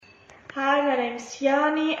Hi, my name's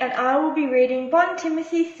Tiani and I will be reading 1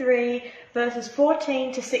 Timothy 3 verses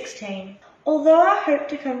 14 to 16. Although I hope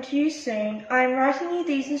to come to you soon, I am writing you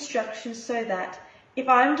these instructions so that, if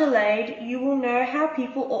I am delayed, you will know how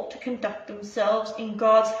people ought to conduct themselves in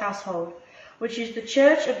God's household, which is the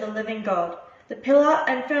church of the living God, the pillar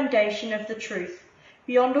and foundation of the truth.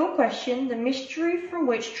 Beyond all question, the mystery from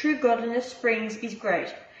which true godliness springs is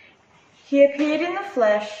great. He appeared in the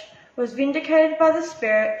flesh, was vindicated by the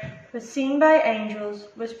Spirit, was seen by angels,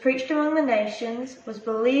 was preached among the nations, was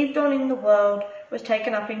believed on in the world, was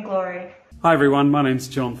taken up in glory. Hi everyone, my name's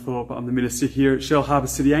John Thorpe. I'm the minister here at Shellharbour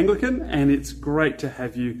City Anglican, and it's great to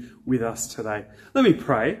have you with us today. Let me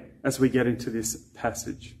pray as we get into this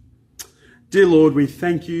passage. Dear Lord, we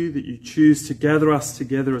thank you that you choose to gather us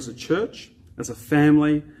together as a church, as a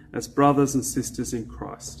family, as brothers and sisters in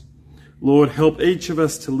Christ. Lord, help each of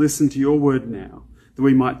us to listen to your word now, that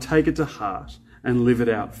we might take it to heart and live it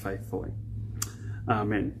out faithfully.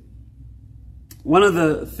 Amen. One of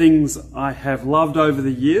the things I have loved over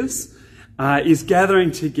the years is gathering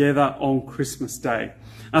together on Christmas Day.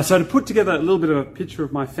 So to put together a little bit of a picture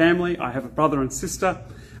of my family, I have a brother and sister.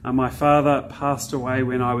 My father passed away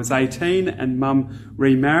when I was 18 and mum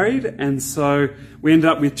remarried, and so we ended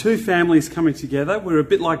up with two families coming together. We're a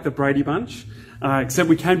bit like the Brady Bunch, except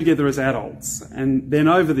we came together as adults. And then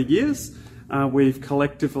over the years, we've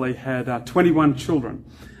collectively had 21 children,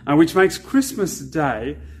 which makes Christmas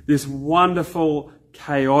Day this wonderful,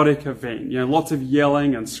 chaotic event. You know, lots of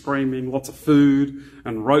yelling and screaming, lots of food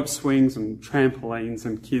and rope swings and trampolines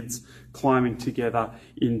and kids climbing together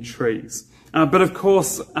in trees. But of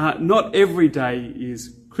course, not every day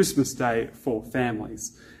is Christmas Day for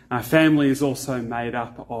families. Family is also made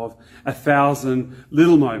up of 1,000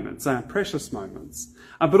 little moments, precious moments,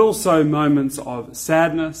 but also moments of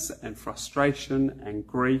sadness and frustration and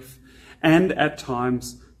grief, and at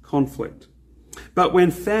times conflict. But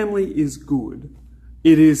when family is good,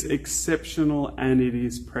 it is exceptional and it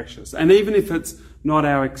is precious. And even if it's not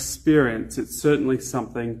our experience, it's certainly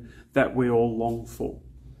something that we all long for.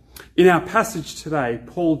 In our passage today,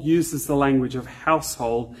 Paul uses the language of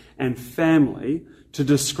household and family to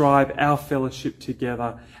describe our fellowship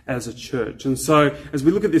together as a church. And so, as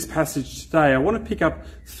we look at this passage today, I want to pick up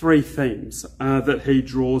three themes that he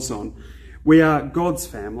draws on. We are God's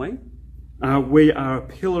family, we are a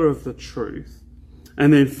pillar of the truth,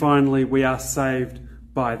 and then finally, we are saved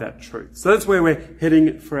by that truth. So that's where we're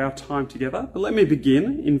heading for our time together. But let me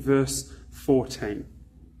begin in verse 14.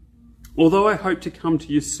 Although I hope to come to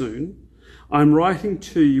you soon, I'm writing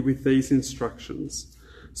to you with these instructions,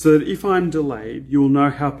 so that if I'm delayed, you will know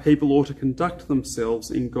how people ought to conduct themselves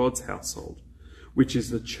in God's household, which is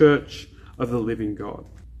the church of the living God.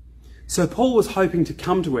 So Paul was hoping to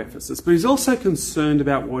come to Ephesus, but he's also concerned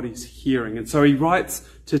about what he's hearing. And so he writes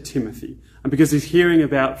to Timothy, and because he's hearing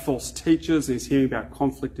about false teachers, and he's hearing about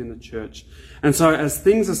conflict in the church. And so as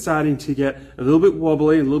things are starting to get a little bit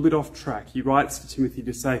wobbly and a little bit off track, he writes to Timothy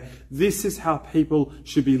to say, this is how people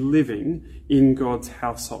should be living in God's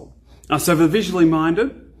household. So for the visually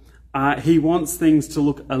minded, he wants things to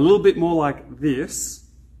look a little bit more like this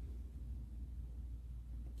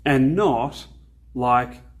and not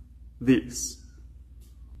like this.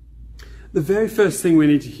 The very first thing we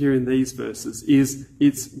need to hear in these verses is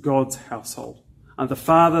it's God's household. The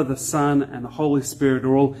Father, the Son, and the Holy Spirit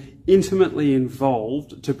are all intimately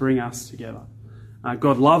involved to bring us together.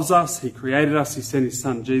 God loves us. He created us. He sent his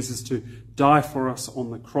Son Jesus to die for us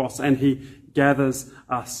on the cross, and he gathers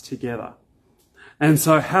us together. And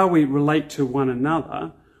so how we relate to one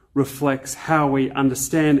another reflects how we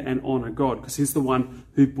understand and honour God, because he's the one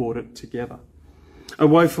who brought it together. A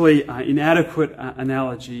woefully inadequate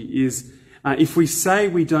analogy is if we say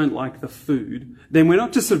we don't like the food, then we're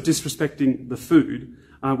not just sort of disrespecting the food,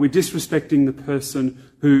 we're disrespecting the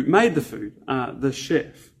person who made the food, the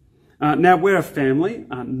chef. Now, we're a family,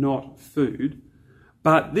 not food,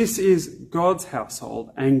 but this is God's household,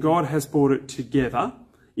 and God has brought it together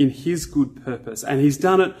in his good purpose, and he's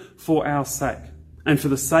done it for our sake and for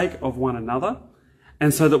the sake of one another,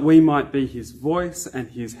 and so that we might be his voice and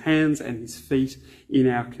his hands and his feet in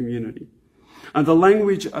our community. And the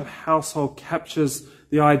language of household captures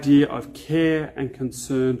the idea of care and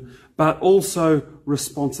concern, but also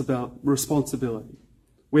responsibility.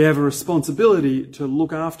 We have a responsibility to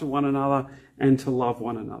look after one another and to love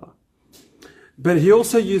one another. But he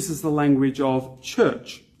also uses the language of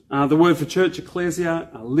church. The word for church, ecclesia,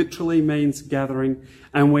 literally means gathering,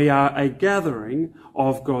 and we are a gathering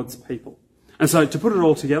of God's people. And so to put it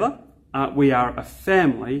all together, we are a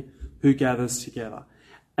family who gathers together.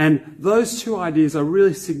 And those two ideas are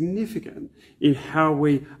really significant in how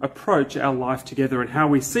we approach our life together and how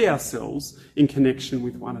we see ourselves in connection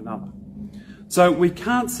with one another. So we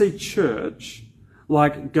can't see church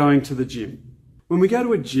like going to the gym. When we go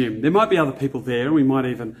to a gym, there might be other people there, and we might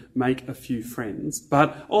even make a few friends,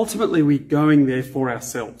 but ultimately we're going there for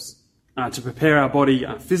ourselves, to prepare our body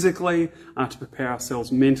physically, to prepare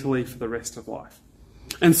ourselves mentally for the rest of life.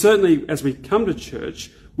 And certainly as we come to church,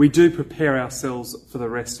 we do prepare ourselves for the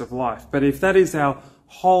rest of life. But if that is our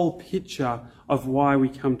whole picture of why we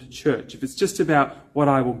come to church, if it's just about what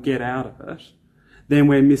I will get out of it, then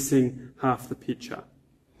we're missing half the picture.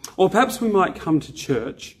 Or perhaps we might come to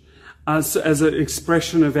church as an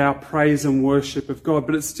expression of our praise and worship of God,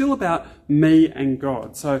 but it's still about me and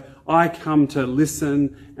God. So I come to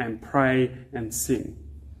listen and pray and sing.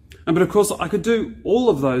 But of course, I could do all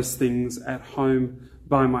of those things at home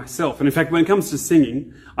by myself. And in fact, when it comes to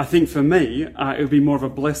singing, I think for me, it would be more of a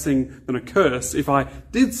blessing than a curse if I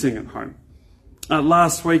did sing at home.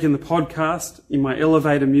 Last week in the podcast, in my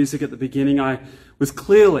elevator music at the beginning, I was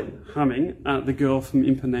clearly humming The Girl from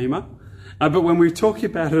Ipanema. But when we were talking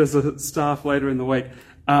about it as a staff later in the week,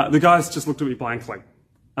 the guys just looked at me blankly.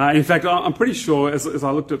 In fact, I'm pretty sure, as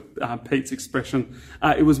I looked at Pete's expression,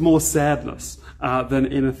 it was more sadness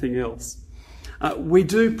than anything else. We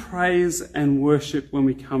do praise and worship when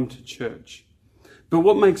we come to church. But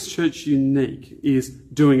what makes church unique is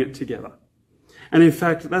doing it together. And in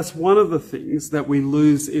fact, that's one of the things that we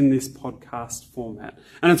lose in this podcast format.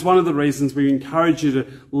 And it's one of the reasons we encourage you to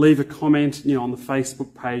leave a comment, on the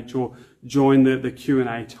Facebook page or join the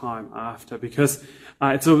Q&A time after, because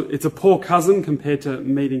it's a poor cousin compared to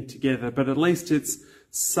meeting together, but at least it's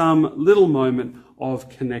some little moment of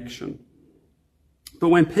connection. But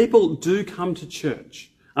when people do come to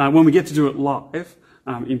church, when we get to do it live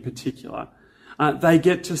in particular, they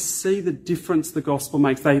get to see the difference the gospel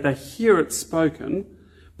makes. They hear it spoken,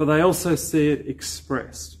 but they also see it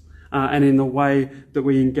expressed and in the way that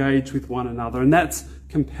we engage with one another. And that's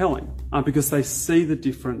compelling because they see the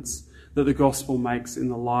difference that the gospel makes in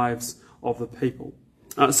the lives of the people.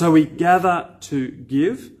 So we gather to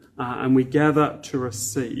give and we gather to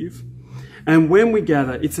receive. And when we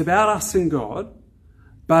gather, it's about us and God,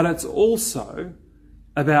 but it's also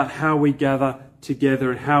about how we gather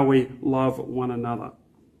together and how we love one another.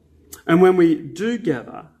 And when we do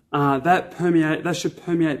gather, that should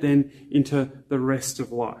permeate then into the rest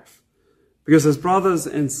of life. Because as brothers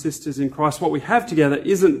and sisters in Christ, what we have together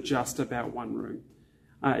isn't just about one room.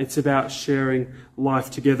 It's about sharing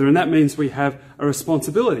life together. And that means we have a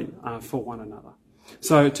responsibility for one another.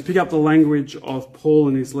 So to pick up the language of Paul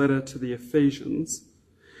in his letter to the Ephesians,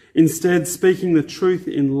 instead, speaking the truth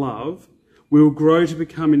in love, we will grow to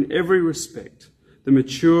become in every respect the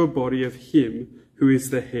mature body of him who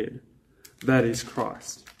is the head, that is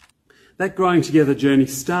Christ. That growing together journey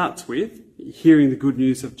starts with hearing the good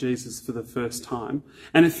news of Jesus for the first time,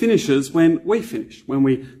 and it finishes when we finish, when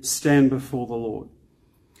we stand before the Lord.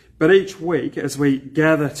 But each week, as we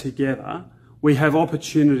gather together, we have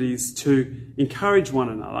opportunities to encourage one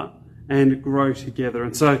another and grow together.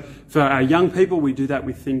 And so for our young people, we do that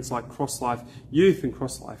with things like Cross Life Youth and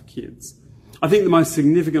Cross Life Kids. I think the most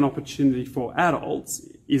significant opportunity for adults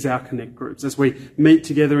is our Connect groups, as we meet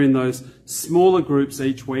together in those smaller groups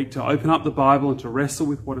each week to open up the Bible and to wrestle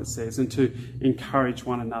with what it says and to encourage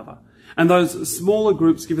one another. And those smaller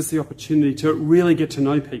groups give us the opportunity to really get to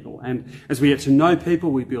know people. And as we get to know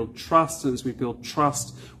people, we build trust. And as we build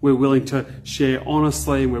trust, we're willing to share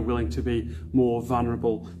honestly and we're willing to be more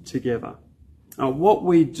vulnerable together. What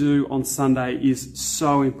we do on Sunday is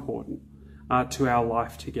so important to our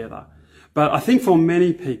life together. But I think for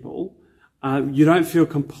many people, you don't feel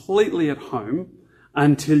completely at home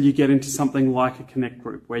until you get into something like a Connect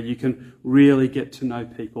group where you can really get to know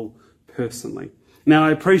people personally. Now,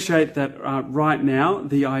 I appreciate that right now,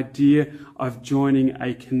 the idea of joining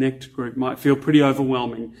a Connect group might feel pretty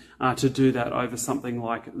overwhelming to do that over something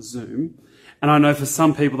like Zoom. And I know for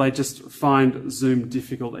some people, they just find Zoom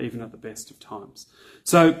difficult even at the best of times.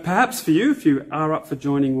 So perhaps for you, if you are up for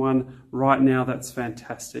joining one right now, that's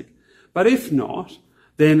fantastic. But if not,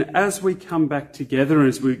 then as we come back together and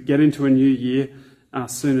as we get into a new year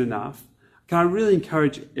soon enough, can I really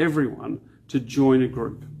encourage everyone to join a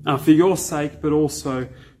group for your sake, but also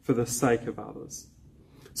for the sake of others.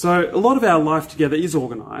 So a lot of our life together is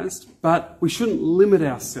organised, but we shouldn't limit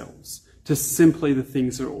ourselves to simply the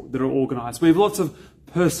things that are organised. We have lots of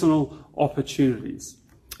personal opportunities.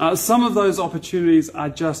 Some of those opportunities are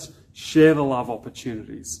just share the love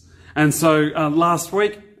opportunities. And so last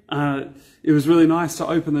week, it was really nice to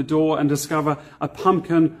open the door and discover a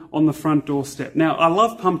pumpkin on the front doorstep. Now, I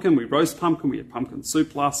love pumpkin. We roast pumpkin. We had pumpkin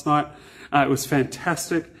soup last night. It was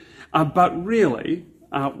fantastic. But really,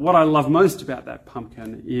 what I love most about that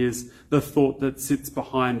pumpkin is the thought that sits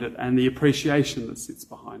behind it and the appreciation that sits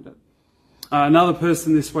behind it. Another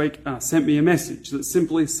person this week sent me a message that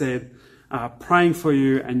simply said, praying for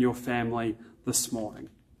you and your family this morning.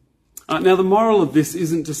 Now, the moral of this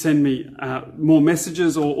isn't to send me more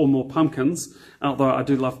messages or more pumpkins, although I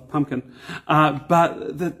do love pumpkin,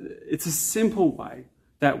 but that it's a simple way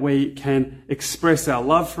that we can express our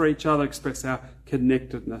love for each other, express our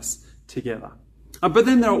connectedness together. But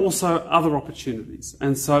then there are also other opportunities,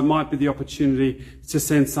 and so it might be the opportunity to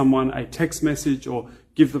send someone a text message or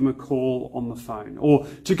give them a call on the phone, or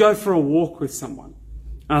to go for a walk with someone.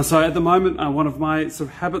 So at the moment, one of my sort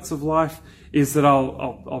of habits of life is that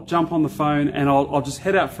I'll jump on the phone and I'll just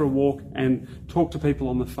head out for a walk and talk to people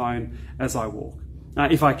on the phone as I walk.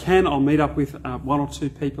 If I can, I'll meet up with one or two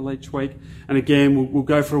people each week, and again, we'll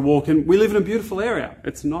go for a walk. And we live in a beautiful area.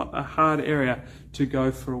 It's not a hard area to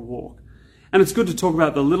go for a walk. And it's good to talk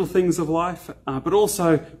about the little things of life, but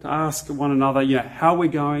also to ask one another, how are we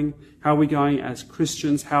going? How are we going as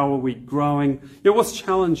Christians? How are we growing? What's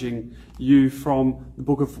challenging you from the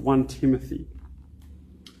book of 1 Timothy?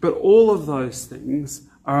 But all of those things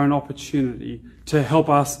are an opportunity to help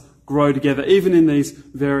us grow together, even in these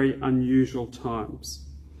very unusual times.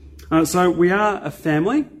 So we are a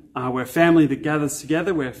family. We're a family that gathers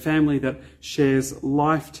together. We're a family that shares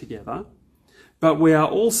life together. But we are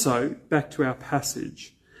also, back to our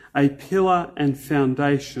passage, a pillar and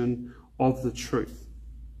foundation of the truth.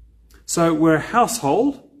 So we're a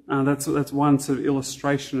household. That's one sort of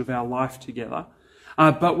illustration of our life together.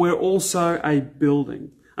 But we're also a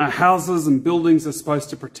building. Houses and buildings are supposed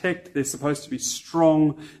to protect. They're supposed to be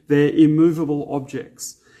strong. They're immovable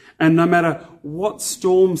objects. And no matter what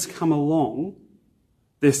storms come along,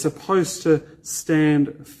 they're supposed to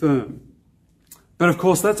stand firm. But of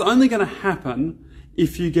course, that's only going to happen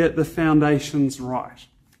if you get the foundations right.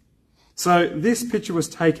 So this picture was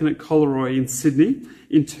taken at Collaroy in Sydney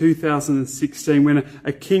in 2016 when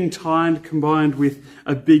a king tide combined with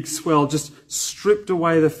a big swell just stripped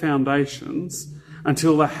away the foundations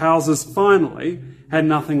until the houses finally had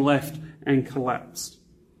nothing left and collapsed.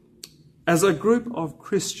 As a group of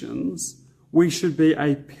Christians, we should be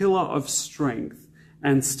a pillar of strength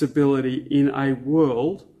and stability in a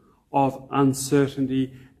world of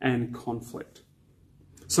uncertainty and conflict.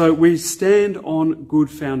 So we stand on good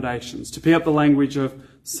foundations. To pick up the language of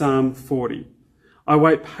Psalm 40, I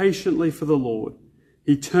wait patiently for the Lord.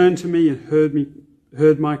 He turned to me and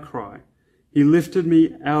heard my cry. He lifted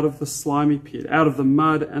me out of the slimy pit, out of the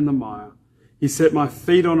mud and the mire. He set my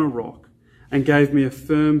feet on a rock and gave me a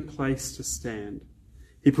firm place to stand.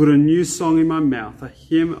 He put a new song in my mouth, a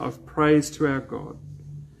hymn of praise to our God.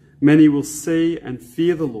 Many will see and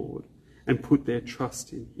fear the Lord and put their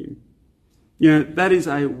trust in him. That is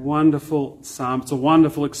a wonderful psalm. It's a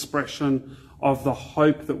wonderful expression of the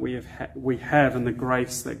hope that we have and the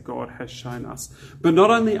grace that God has shown us. But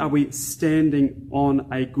not only are we standing on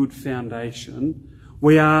a good foundation,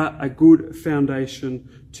 we are a good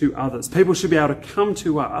foundation to others. People should be able to come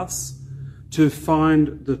to us to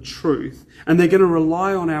find the truth, and they're going to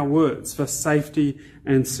rely on our words for safety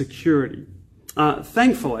and security.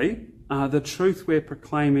 Thankfully, the truth we're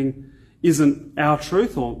proclaiming isn't our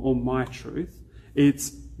truth or my truth.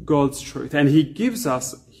 It's God's truth. And he gives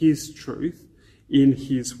us his truth in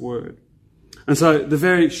his word. And so the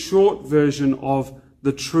very short version of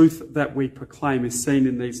the truth that we proclaim is seen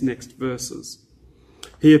in these next verses.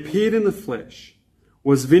 He appeared in the flesh,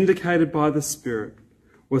 was vindicated by the Spirit,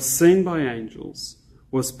 was seen by angels,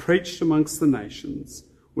 was preached amongst the nations,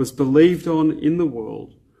 was believed on in the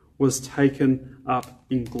world, was taken up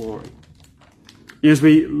in glory. As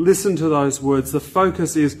we listen to those words, the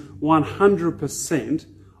focus is 100%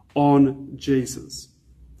 on Jesus.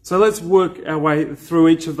 So let's work our way through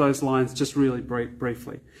each of those lines just really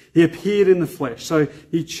briefly. He appeared in the flesh, so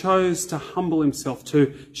he chose to humble himself,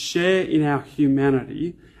 to share in our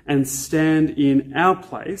humanity and stand in our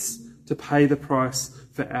place to pay the price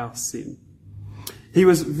for our sin. He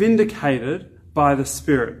was vindicated by the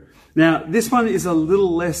Spirit. Now, this one is a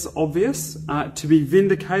little less obvious. To be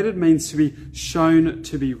vindicated means to be shown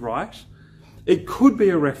to be right. It could be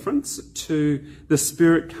a reference to the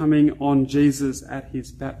Spirit coming on Jesus at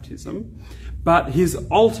his baptism, but his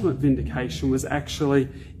ultimate vindication was actually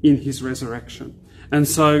in his resurrection. And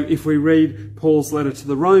so if we read Paul's letter to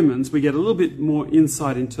the Romans, we get a little bit more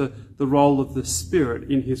insight into the role of the Spirit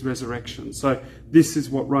in his resurrection. So this is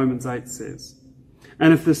what Romans 8 says.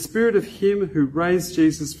 And if the Spirit of him who raised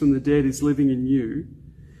Jesus from the dead is living in you,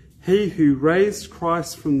 he who raised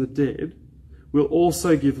Christ from the dead will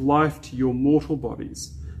also give life to your mortal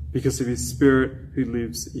bodies because of his Spirit who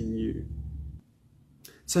lives in you.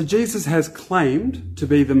 So Jesus has claimed to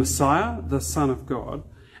be the Messiah, the Son of God,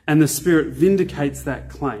 and the Spirit vindicates that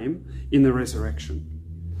claim in the resurrection.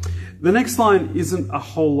 The next line isn't a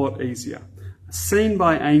whole lot easier. Seen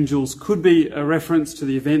by angels could be a reference to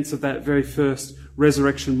the events of that very first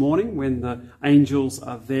resurrection morning when the angels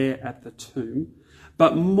are there at the tomb.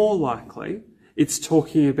 But more likely, it's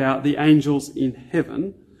talking about the angels in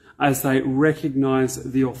heaven as they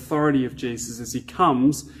recognise the authority of Jesus as he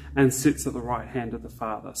comes and sits at the right hand of the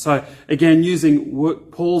Father. So again, using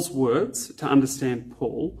Paul's words to understand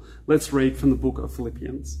Paul, let's read from the book of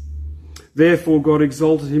Philippians. Therefore God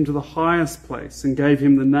exalted him to the highest place and gave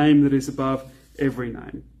him the name that is above every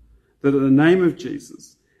name, that at the name of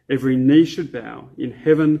Jesus every knee should bow in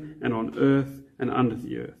heaven and on earth and under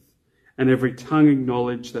the earth, and every tongue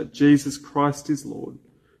acknowledge that Jesus Christ is Lord,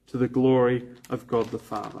 to the glory of God the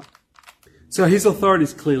Father. So his authority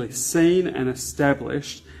is clearly seen and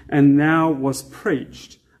established and now was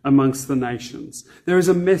preached amongst the nations. There is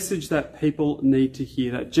a message that people need to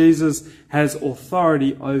hear, that Jesus has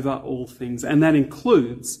authority over all things, and that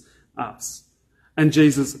includes us. And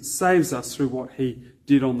Jesus saves us through what he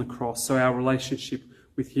did on the cross, so our relationship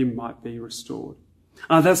with him might be restored.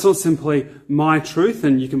 That's not simply my truth,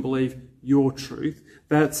 and you can believe your truth.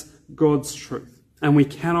 That's God's truth. And we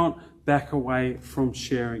cannot back away from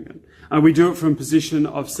sharing it. We do it from a position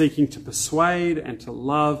of seeking to persuade and to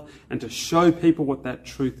love and to show people what that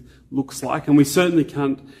truth looks like. And we certainly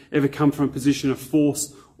can't ever come from a position of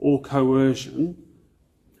force or coercion.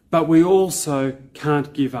 But we also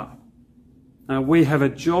can't give up. We have a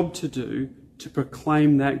job to do to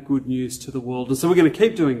proclaim that good news to the world. And so we're going to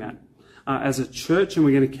keep doing that as a church, and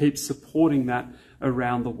we're going to keep supporting that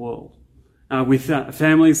around the world. With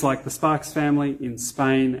families like the Sparks family in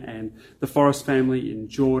Spain and the Forrest family in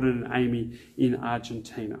Jordan and Amy in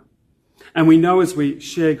Argentina. And we know as we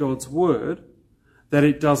share God's word that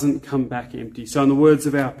it doesn't come back empty. So in the words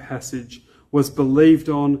of our passage, was believed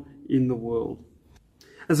on in the world.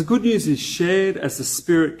 As the good news is shared, as the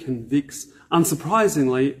Spirit convicts,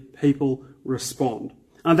 unsurprisingly, people respond.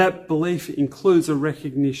 And that belief includes a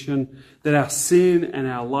recognition that our sin and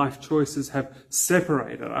our life choices have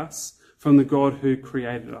separated us from the God who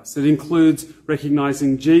created us. It includes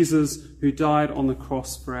recognizing Jesus who died on the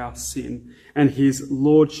cross for our sin and his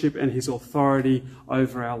lordship and his authority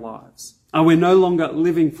over our lives. And we're no longer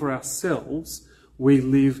living for ourselves, we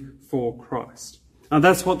live for Christ. And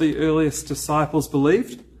that's what the earliest disciples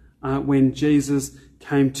believed when Jesus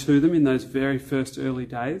came to them in those very first early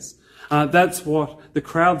days. That's what the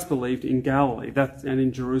crowds believed in Galilee and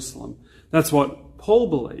in Jerusalem. That's what Paul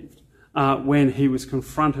believed when he was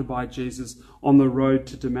confronted by Jesus on the road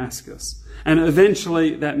to Damascus. And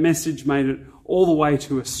eventually that message made it all the way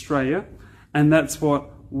to Australia, and that's what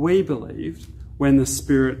we believed when the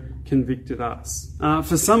Spirit convicted us.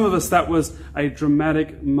 For some of us, that was a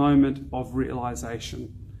dramatic moment of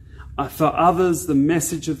realization. For others, the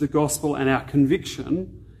message of the gospel and our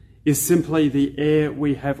conviction is simply the air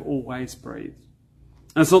we have always breathed.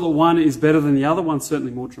 And it's not that one is better than the other, one's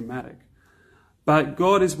certainly more dramatic. But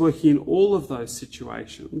God is working in all of those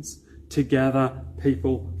situations to gather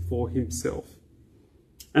people for himself.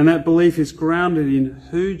 And that belief is grounded in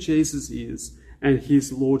who Jesus is and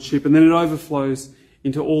his lordship. And then it overflows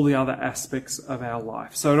into all the other aspects of our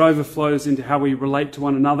life. So it overflows into how we relate to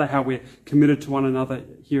one another, how we're committed to one another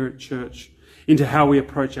here at church, into how we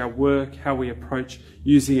approach our work, how we approach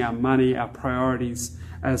using our money, our priorities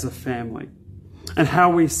as a family, and how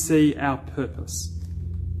we see our purpose.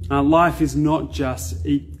 Life is not just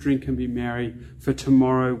eat, drink and be merry, for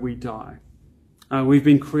tomorrow we die. We've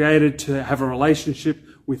been created to have a relationship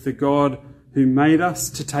with the God who made us,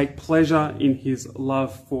 to take pleasure in his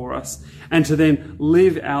love for us, and to then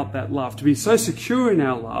live out that love, to be so secure in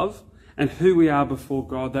our love and who we are before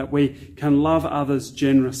God that we can love others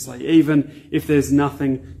generously, even if there's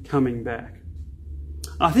nothing coming back.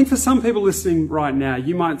 I think for some people listening right now,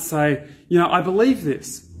 you might say, I believe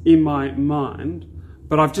this in my mind,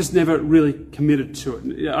 but I've just never really committed to it.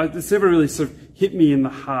 It's never really sort of hit me in the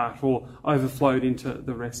heart or overflowed into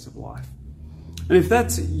the rest of life. And if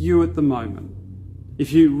that's you at the moment,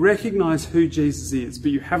 if you recognise who Jesus is,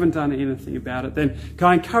 but you haven't done anything about it, then can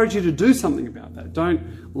I encourage you to do something about that?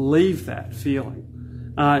 Don't leave that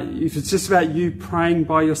feeling. If it's just about you praying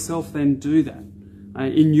by yourself, then do that.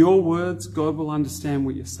 In your words, God will understand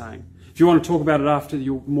what you're saying. If you want to talk about it after,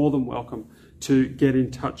 you're more than welcome to get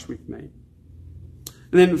in touch with me.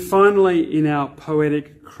 And then finally, in our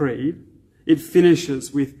poetic creed, it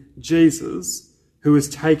finishes with Jesus, who is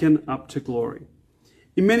taken up to glory.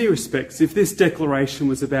 In many respects, if this declaration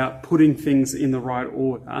was about putting things in the right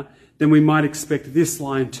order, then we might expect this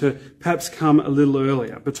line to perhaps come a little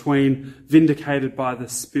earlier, between vindicated by the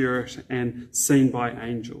Spirit and seen by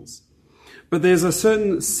angels. But there's a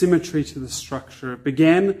certain symmetry to the structure. It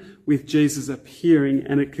began with Jesus appearing,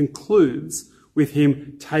 and it concludes with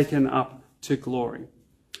him taken up to glory.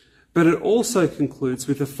 But it also concludes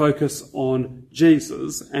with a focus on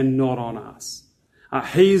Jesus and not on us.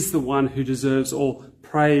 He is the one who deserves all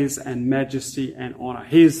praise and majesty and honour.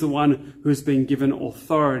 He is the one who has been given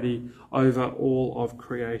authority over all of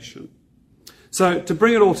creation. So to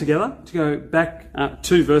bring it all together, to go back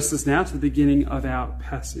 2 verses now to the beginning of our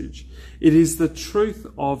passage, it is the truth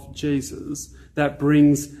of Jesus that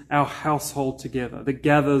brings our household together, that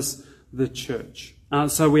gathers the church.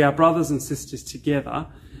 So we are brothers and sisters together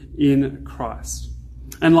in Christ.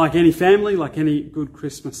 And like any family, like any good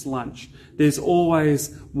Christmas lunch, there's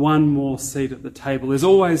always one more seat at the table. There's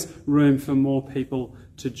always room for more people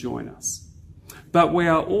to join us. But we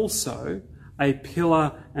are also a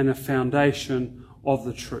pillar and a foundation of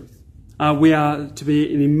the truth. We are to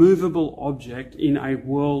be an immovable object in a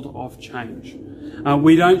world of change.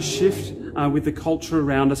 We don't shift with the culture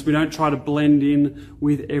around us. We don't try to blend in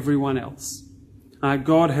with everyone else.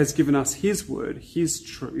 God has given us his word, his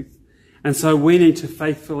truth. And so we need to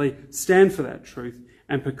faithfully stand for that truth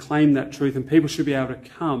and proclaim that truth. And people should be able to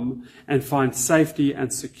come and find safety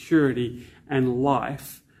and security and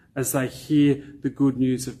life as they hear the good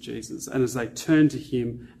news of Jesus and as they turn to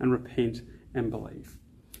him and repent and believe.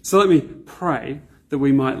 So let me pray that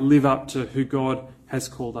we might live up to who God has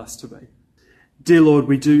called us to be. Dear Lord,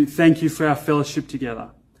 we do thank you for our fellowship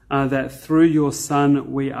together, that through your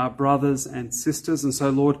Son we are brothers and sisters. And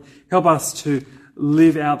so, Lord, help us to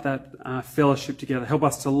live out that fellowship together. Help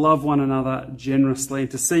us to love one another generously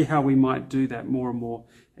and to see how we might do that more and more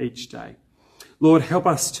each day. Lord, help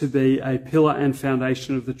us to be a pillar and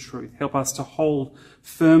foundation of the truth. Help us to hold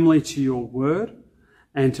firmly to your word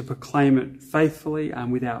and to proclaim it faithfully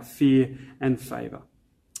and without fear and favour.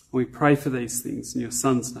 We pray for these things in your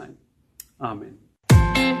Son's name. Amen.